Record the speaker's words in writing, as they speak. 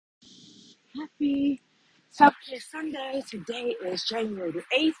Happy Self Care Sunday. Today is January the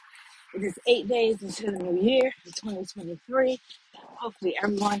 8th. It is 8 days into the new year, 2023. Hopefully,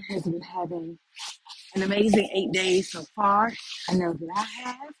 everyone has been having an amazing 8 days so far. I know that I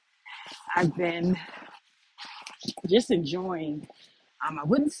have. I've been just enjoying, I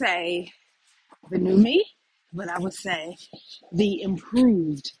wouldn't say the new me, but I would say the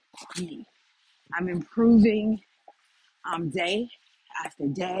improved me. I'm improving day after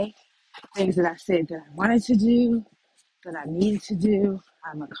day. Things that I said that I wanted to do, that I needed to do.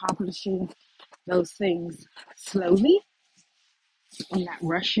 I'm accomplishing those things slowly. I'm not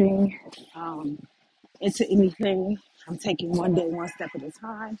rushing into anything. I'm taking one day, one step at a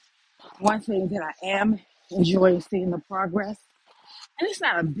time. One thing that I am enjoying seeing the progress, and it's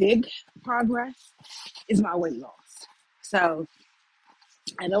not a big progress, is my weight loss. So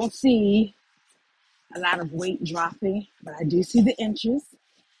I don't see a lot of weight dropping, but I do see the inches,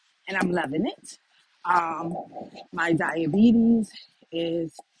 and I'm loving it. Um, my diabetes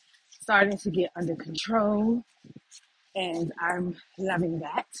is starting to get under control, and I'm loving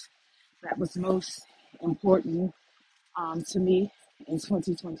that. That was most important to me in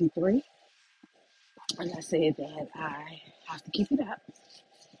 2023. And I said that I have to keep it up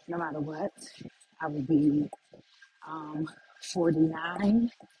no matter what. I will be um,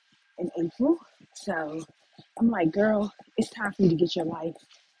 49 in April. So I'm like, girl, it's time for you to get your life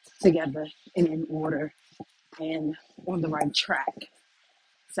together and in order and on the right track.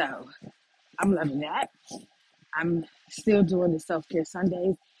 So I'm loving that. I'm still doing the self-care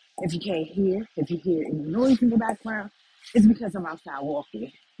Sundays. If you can't hear, if you hear any noise in the background, it's because I'm outside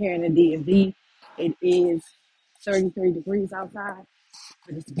walking. Here in the DMV, it is 33 degrees outside,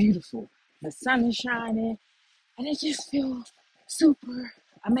 but it's beautiful. The sun is shining, and it just feels super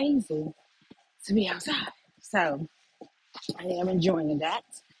amazing to be outside. So I am enjoying that.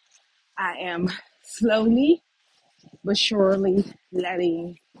 I am slowly but surely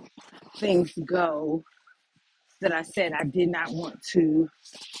letting things go that I said I did not want to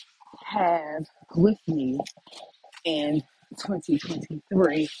have with me in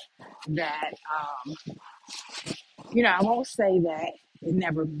 2023 that, I won't say that it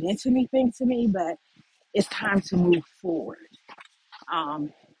never meant anything to me, but it's time to move forward.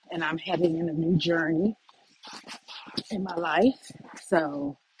 Um, and I'm heading in a new journey in my life.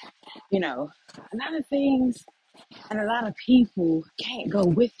 So, a lot of things and a lot of people can't go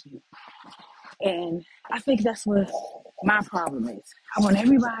with you. And I think that's what my problem is. I want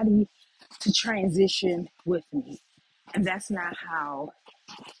everybody to transition with me. And that's not how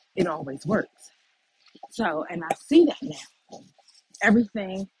it always works. So, and I see that now.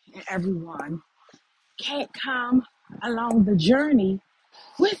 Everything and everyone can't come along the journey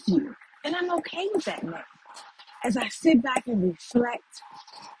with you. And I'm okay with that now. As I sit back and reflect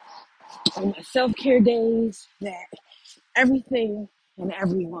on my self care days, that everything and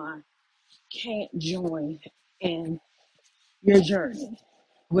everyone can't join in your journey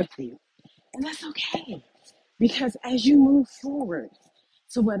with you. And that's okay. Because as you move forward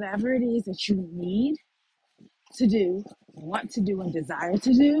to whatever it is that you need to do, want to do, and desire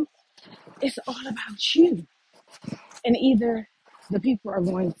to do, it's all about you. And either the people are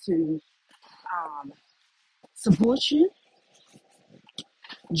going to um, support you,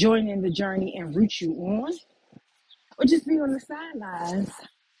 join in the journey, and root you on, or just be on the sidelines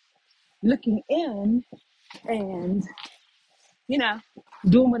looking in and, you know,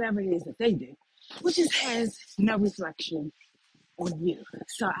 doing whatever it is that they do, which just has no reflection on you.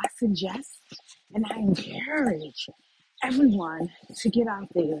 So I suggest and I encourage everyone to get out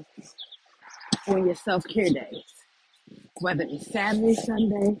there on your self care days, whether it's Saturday,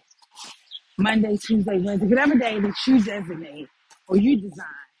 Sunday, Monday, Tuesday, Wednesday, whatever day that you designate or you design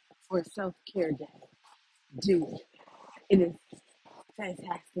for a self care day. Do it. It is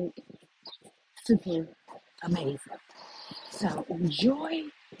fantastic, super amazing. So enjoy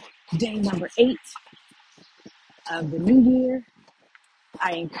day number 8 of the new year.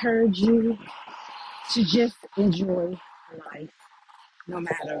 I encourage you to just enjoy life no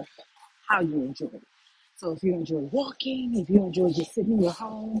matter how you enjoy it. So if you enjoy walking, if you enjoy just sitting in your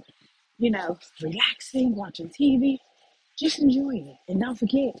home, relaxing, watching TV, just enjoy it. And don't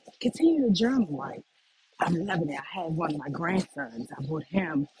forget, continue to journal, right? I'm loving it. I had one of my grandsons. I bought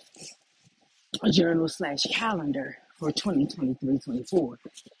him a journal slash calendar for 2023-24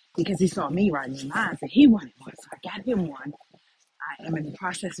 because he saw me writing in mine and he wanted one. So I got him one. I am in the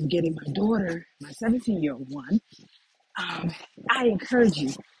process of getting my daughter, my 17-year-old one. I encourage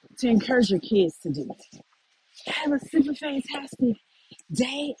you to encourage your kids to do it. Have a super fantastic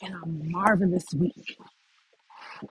day and a marvelous week.